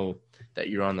you know that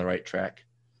you're on the right track?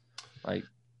 Like,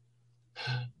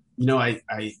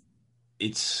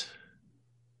 it's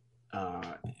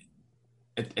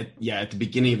at the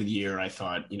beginning of the year, I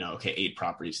thought, okay, 8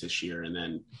 properties this year. And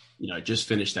then, I just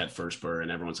finished that first BRRRR,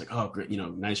 and everyone's like, oh, great,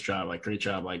 nice job. Like, great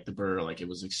job. Like the BRRRR, like it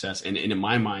was a success. And in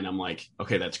my mind, I'm like,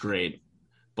 okay, that's great,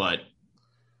 but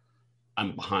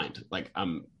I'm behind. Like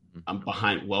I'm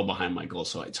well behind my goal.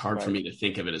 So it's hard for me to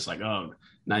think of it as like, oh,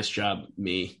 nice job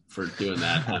me for doing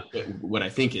that. What I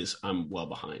think is I'm well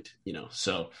behind,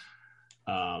 so,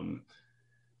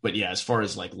 but yeah, as far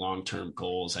as like long-term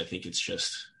goals, I think it's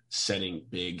just setting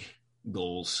big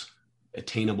goals,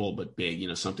 attainable, but big,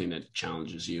 something that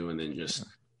challenges you, and then just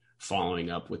following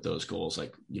up with those goals,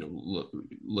 like,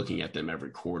 looking at them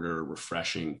every quarter,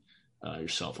 refreshing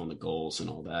yourself on the goals and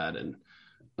all that. And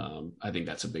I think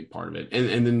that's a big part of it.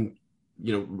 And then,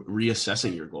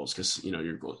 reassessing your goals, because,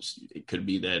 your goals, it could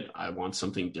be that I want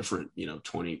something different,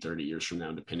 20, 30 years from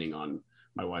now, depending on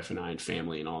my wife and I and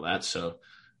family and all that. So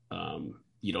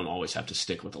you don't always have to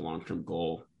stick with a long-term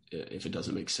goal if it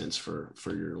doesn't make sense for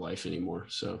your life anymore.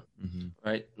 So,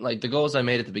 right. Like the goals I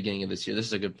made at the beginning of this year, this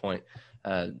is a good point.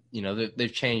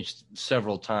 They've changed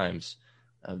several times.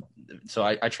 So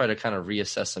I try to kind of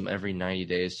reassess them every 90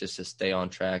 days just to stay on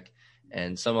track.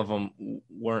 And some of them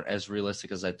weren't as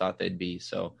realistic as I thought they'd be.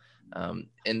 So,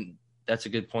 and that's a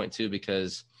good point too,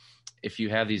 because if you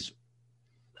have these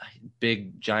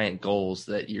big giant goals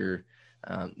that you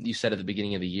set at the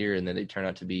beginning of the year, and then they turn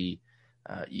out to be,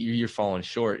 you're falling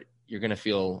short, you're going to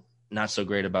feel not so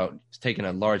great about taking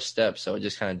a large step. So it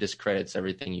just kind of discredits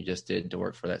everything you just did to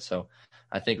work for that. So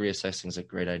I think reassessing is a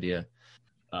great idea.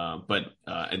 But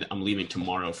I'm leaving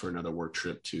tomorrow for another work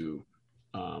trip to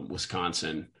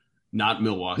Wisconsin. Not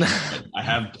Milwaukee. But I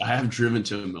have driven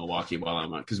to Milwaukee while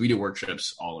I'm on, because we do work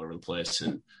trips all over the place,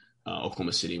 and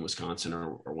Oklahoma City and Wisconsin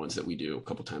are ones that we do a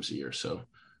couple times a year. So,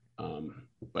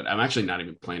 but I'm actually not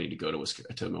even planning to go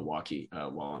to Milwaukee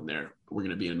while I'm there. We're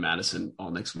going to be in Madison all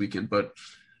next weekend. But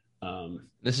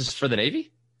this is for the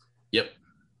Navy? Yep.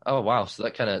 Oh wow! So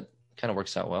that kind of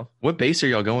works out well. What base are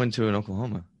y'all going to in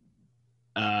Oklahoma?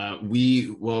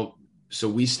 So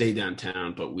we stay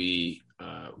downtown, but we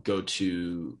go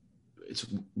to. It's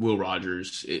Will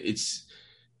Rogers. There's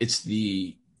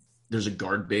a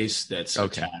guard base that's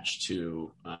attached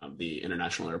to the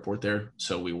international airport there.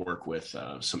 So we work with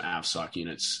some AFSOC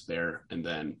units there, and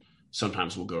then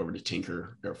sometimes we'll go over to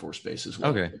Tinker Air Force Base as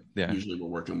well. Okay, yeah. Usually we're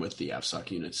working with the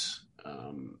AFSOC units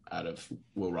out of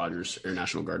Will Rogers Air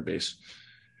National Guard Base.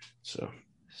 So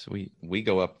we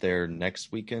go up there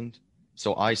next weekend.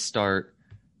 So I start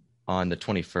on the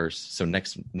 21st. So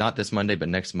not this Monday, but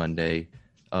next Monday.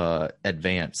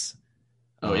 Advance.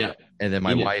 Oh yeah. And then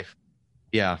my wife,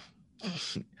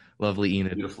 lovely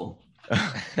Enid. Beautiful.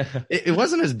 It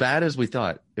wasn't as bad as we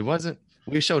thought. It wasn't.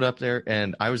 We showed up there,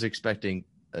 and I was expecting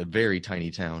a very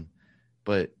tiny town,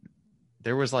 but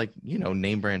there was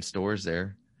name brand stores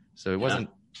there, so it wasn't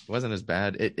as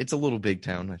bad. It's a little big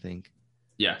town, I think.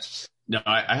 Yes. No,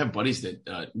 I have buddies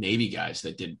that Navy guys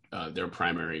that did their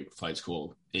primary flight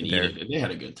school in Enid, and they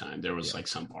had a good time. There was like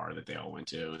some bar that they all went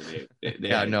to, and they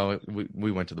Yeah, had no,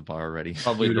 we went to the bar already.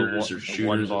 Probably shooters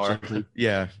one or bar. something.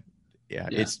 Yeah,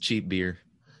 it's cheap beer.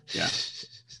 Yeah.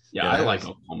 Yeah, I like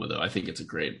Oklahoma though. I think it's a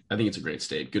great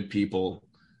state. Good people.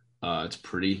 It's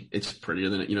pretty. It's prettier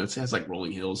than it has like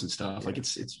rolling hills and stuff. Yeah. Like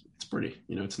it's pretty.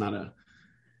 It's not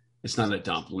a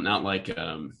dump. Not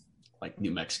like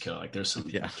New Mexico. Like there's some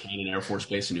Cannon Air Force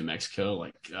Base in New Mexico.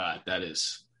 Like God, that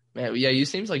is. Man, yeah, you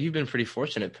seems like you've been pretty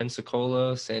fortunate.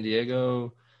 Pensacola, San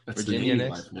Diego, that's Virginia the Navy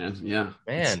next. Life, man. Yeah,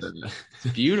 man,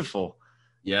 it's beautiful.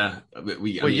 Yeah,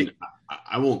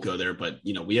 I won't go there, but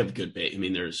we have good base. I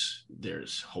mean,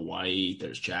 there's Hawaii,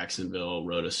 there's Jacksonville,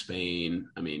 Rota, Spain.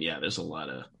 I mean, yeah, there's a lot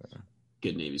of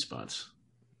good Navy spots.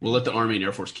 We'll let the Army and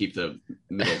Air Force keep the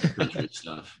middle of the country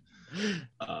stuff.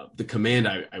 The command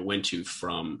I went to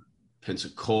from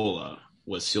Pensacola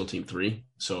was SEAL Team 3.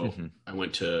 So I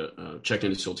went to checked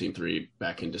into SEAL Team 3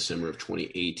 back in December of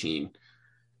 2018.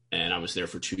 And I was there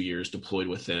for 2 years, deployed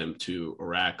with them to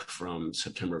Iraq from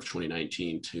September of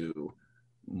 2019 to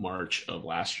March of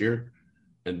last year.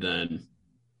 And then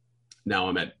now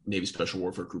I'm at Navy Special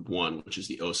Warfare Group 1, which is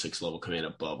the 06 level command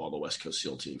above all the West Coast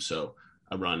SEAL teams. So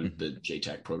I run the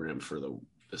JTAC program for the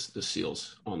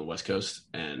SEALs on the West Coast.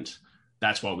 And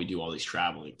that's why we do all these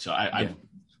traveling. So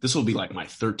this will be like my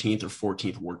 13th or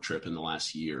 14th work trip in the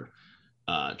last year.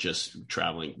 Just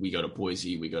traveling. We go to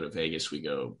Boise, we go to Vegas, we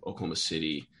go Oklahoma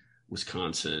City,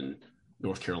 Wisconsin,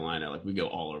 North Carolina. Like we go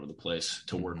all over the place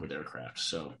to work with aircraft.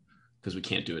 So, because we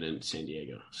can't do it in San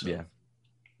Diego. So, yeah.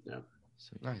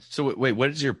 So, nice. So wait,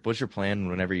 what's your plan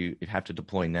whenever you have to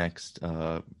deploy next?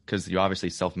 Because you obviously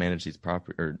self-manage these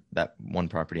property or that one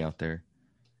property out there.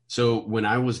 So when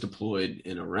I was deployed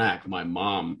in Iraq, my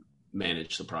mom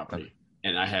managed the property,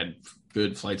 and I had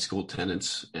good flight school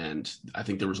tenants. And I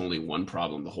think there was only one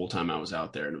problem the whole time I was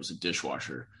out there, and it was a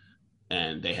dishwasher.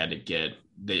 And they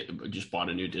just bought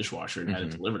a new dishwasher and had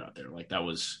it delivered out there. Like that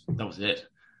was it.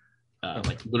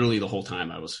 Like literally the whole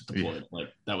time I was deployed, like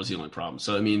that was the only problem.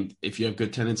 So, I mean, if you have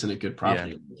good tenants and a good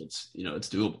property, it's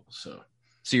doable. So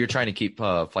you're trying to keep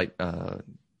flight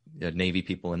Navy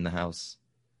people in the house.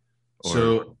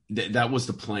 So that was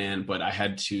the plan, but I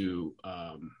had to,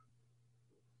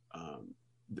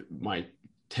 my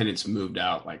tenants moved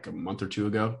out like a month or two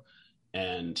ago.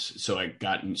 And so I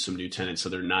got some new tenants. So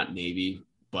they're not Navy,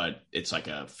 but it's like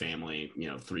a family,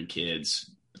 3 kids.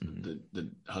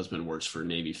 The husband works for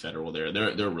Navy Federal there.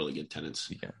 They're really good tenants.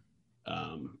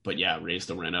 Yeah. But yeah, raised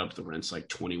the rent up. The rent's like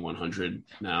 $2,100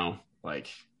 now. Like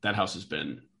that house has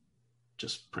been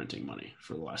just printing money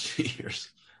for the last few years.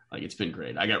 Like it's been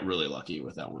great. I got really lucky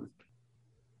with that one.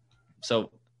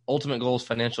 So ultimate goal is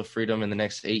financial freedom in the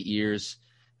next 8 years.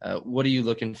 What are you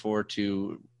looking for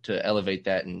to elevate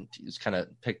that and just kind of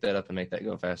pick that up and make that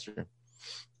go faster?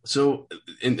 So,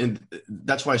 and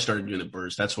that's why I started doing the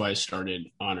bursts. That's why I started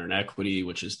Honor and Equity,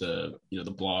 which is the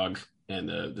blog and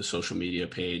the social media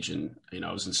page. And,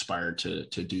 I was inspired to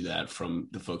do that from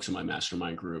the folks in my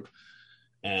mastermind group.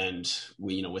 And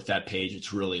with that page,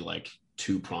 it's really like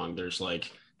 2-pronged. There's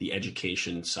like the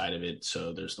education side of it.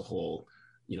 So there's the whole,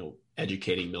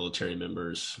 educating military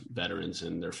members, veterans,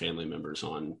 and their family members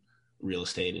on real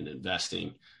estate and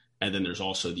investing. And then there's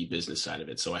also the business side of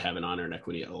it. So I have an Honor and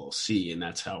Equity LLC, and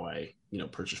that's how I,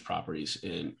 purchase properties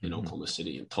in Oklahoma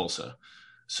City and Tulsa.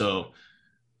 So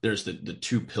there's the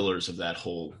 2 pillars of that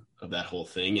whole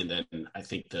thing. And then I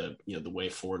think the way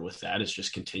forward with that is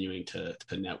just continuing to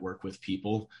network with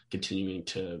people, continuing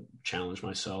to challenge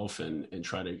myself and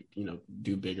try to,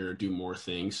 do bigger, do more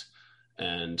things.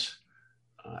 And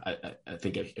I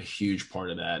think a huge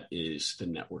part of that is the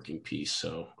networking piece.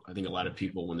 So I think a lot of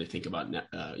people, when they think about,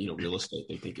 real estate,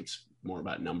 they think it's more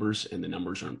about numbers, and the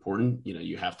numbers are important.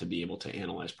 You have to be able to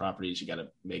analyze properties. You got to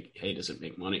hey, does it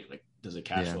make money? Like, does it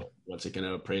cash flow? What's it going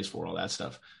to appraise for? All that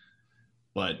stuff.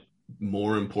 But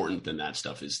more important than that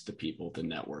stuff is the people, the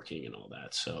networking and all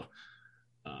that. So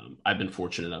I've been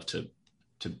fortunate enough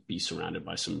to be surrounded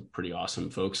by some pretty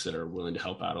awesome folks that are willing to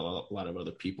help out a lot of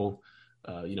other people.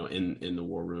 In the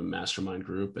War Room Mastermind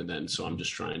group. And then, so I'm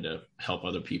just trying to help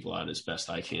other people out as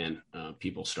best I can,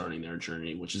 people starting their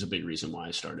journey, which is a big reason why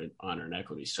I started Honor and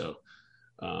Equity. So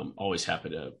always happy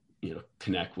to,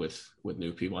 connect with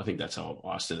new people. I think that's how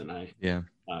Austin and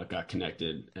I got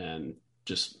connected. And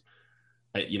just,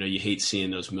 you hate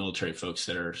seeing those military folks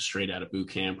that are straight out of boot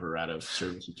camp or out of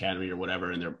service academy or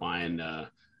whatever, and they're buying,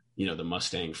 the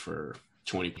Mustang for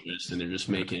 20 years, and they're just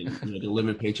making, they're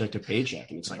living paycheck to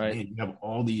paycheck. And it's like, man, you have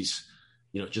all these,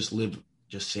 just live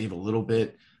just save a little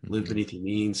bit, live Mm-hmm. beneath your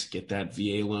means, get that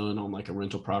VA loan on like a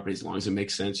rental property as long as it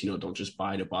makes sense. Don't just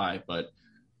buy to buy, but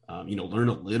learn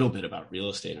a little bit about real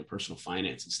estate and personal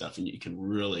finance and stuff, and you can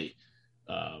really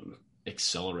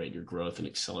accelerate your growth and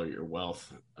accelerate your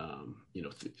wealth.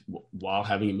 While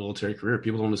having a military career,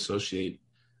 people don't associate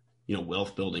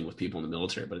wealth building with people in the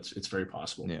military, but it's very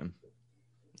possible. Yeah.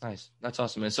 Nice. That's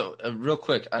awesome, man. So real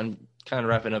quick, I'm kind of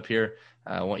wrapping up here.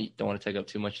 Don't want to take up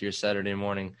too much of your Saturday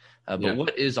morning, but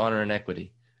what is Honor and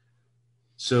Equity?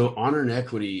 So Honor and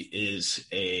Equity is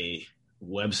a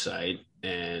website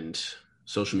and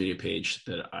social media page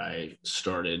that I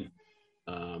started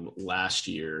last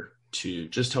year to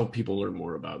just help people learn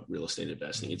more about real estate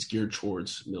investing. It's geared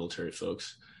towards military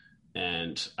folks.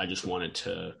 And I just wanted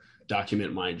to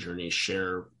document my journey,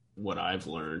 share what I've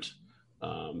learned,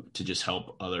 to just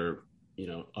help other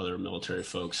military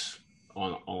folks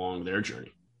along their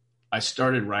journey. I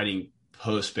started writing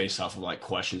posts based off of like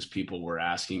questions people were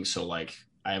asking. So like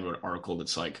I have an article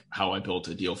that's like how I built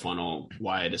a deal funnel,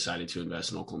 why I decided to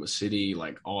invest in Oklahoma City,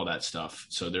 like all that stuff.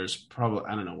 So there's probably,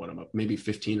 I don't know what I'm up, maybe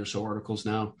 15 or so articles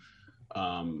now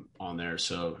on there.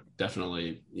 So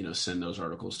definitely, send those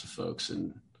articles to folks.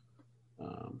 And I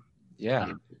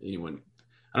don't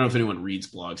know if anyone reads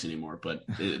blogs anymore, but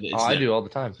I do all the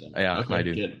time. So, Yeah, okay, I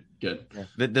do. Good. Yeah.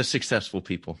 The successful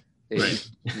people. Right.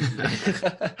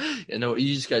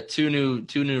 You just got two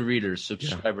new readers,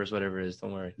 subscribers, whatever it is.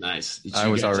 Don't worry. Nice. I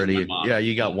was already,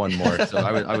 you got one more. So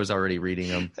I was already reading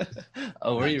them.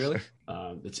 Oh, were you really?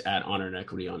 It's at Honor and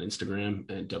Equity on Instagram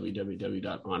and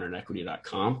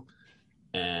www.honorandequity.com.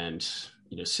 And,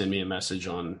 send me a message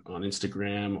on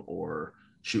Instagram or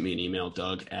shoot me an email,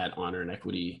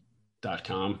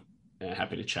 Doug@honorandequity.com. And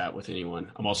happy to chat with anyone.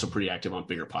 I'm also pretty active on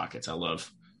Bigger Pockets. I love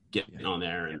getting on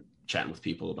there and chatting with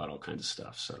people about all kinds of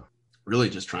stuff. So really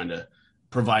just trying to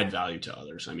provide value to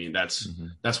others. I mean, that's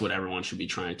what everyone should be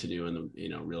trying to do in the,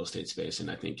 real estate space. And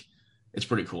I think it's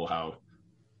pretty cool how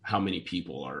many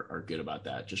people are good about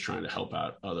that. Just trying to help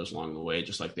out others along the way,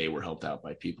 just like they were helped out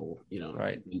by people,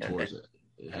 right. mentors.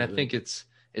 And I think it's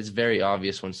very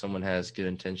obvious when someone has good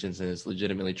intentions and is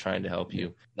legitimately trying to help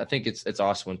you. I think it's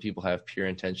awesome when people have pure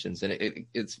intentions, and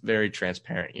it's very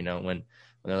transparent, when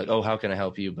they're like, oh, how can I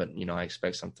help you? But, I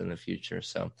expect something in the future.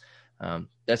 So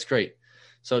that's great.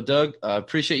 So Doug,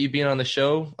 appreciate you being on the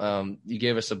show. You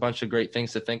gave us a bunch of great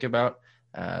things to think about.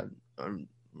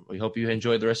 We hope you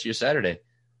enjoy the rest of your Saturday.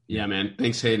 Yeah, man.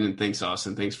 Thanks, Hayden. And thanks,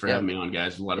 Austin. Thanks for having me on,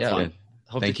 guys. A lot of fun.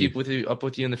 Hope to keep up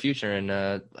with you in the future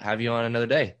and have you on another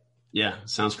day. Yeah,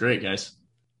 sounds great, guys.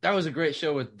 That was a great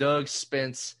show with Doug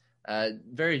Spence.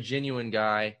 Very genuine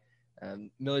guy,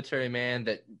 military man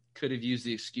that could have used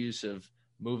the excuse of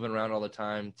moving around all the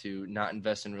time to not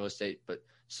invest in real estate, but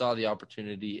saw the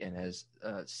opportunity and has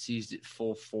seized it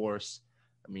full force.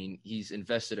 I mean, he's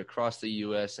invested across the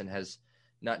U.S. and has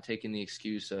not taken the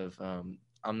excuse of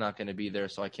I'm not going to be there,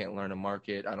 so I can't learn a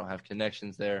market. I don't have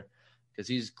connections there, because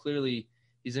he's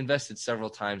invested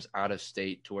several times out of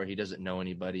state to where he doesn't know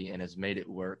anybody and has made it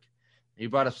work. He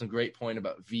brought up some great point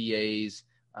about VAs,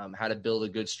 how to build a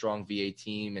good, strong VA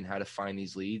team and how to find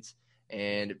these leads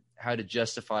and how to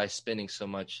justify spending so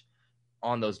much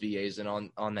on those VAs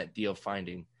and on that deal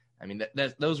finding. I mean,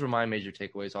 those were my major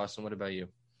takeaways. Austin, what about you?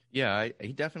 Yeah,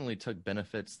 he definitely took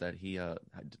benefits that he had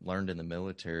learned in the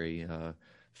military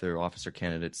through officer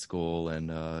candidate school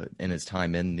and in his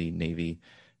time in the Navy,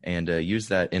 and used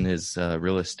that in his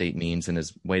real estate means and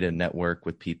his way to network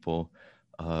with people,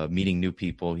 meeting new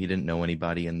people. He didn't know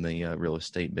anybody in the real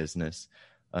estate business,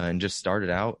 and just started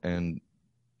out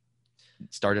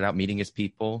meeting his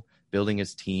people, building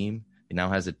his team. He now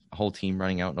has a whole team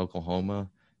running out in Oklahoma,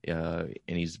 and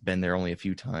he's been there only a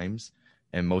few times,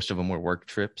 and most of them were work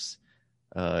trips.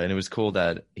 And it was cool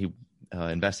that he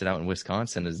invested out in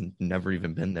Wisconsin, has never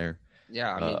even been there.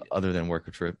 Yeah, I mean, other than work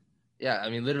a trip. Yeah, I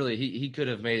mean, literally, he could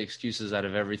have made excuses out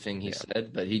of everything he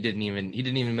said, but he didn't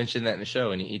even mention that in the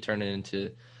show, and he turned it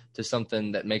into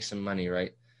something that makes him money,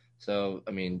 right? So,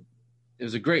 I mean, it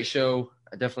was a great show.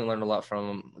 I definitely learned a lot from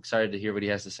him. Excited to hear what he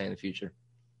has to say in the future.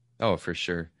 Oh, for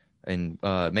sure. And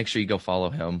make sure you go follow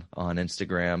him on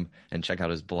Instagram and check out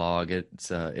his blog.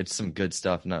 It's some good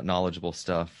stuff, knowledgeable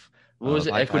stuff. What was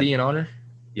it? Equity and Honor?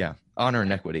 Yeah, Honor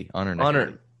and Equity.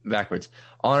 Backwards.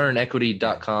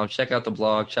 Honorandequity.com. Check out the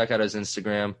blog. Check out his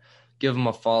Instagram. Give him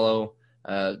a follow.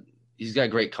 He's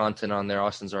got great content on there.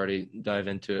 Austin's already dive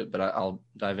into it, but I'll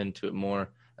dive into it more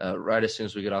right as soon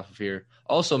as we get off of here.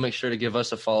 Also, make sure to give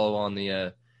us a follow on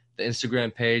the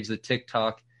Instagram page, the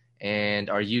TikTok, and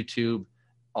our YouTube.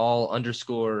 All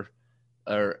 _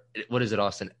 or what is it,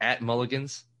 Austin? At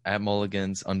Mulligans. At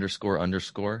Mulligans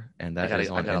 __, and that is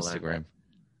on Instagram.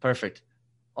 Perfect.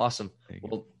 Awesome.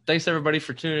 Well, thanks everybody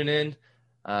for tuning in.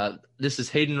 This is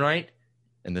Hayden Wright.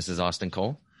 And this is Austin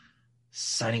Cole.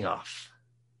 Signing off.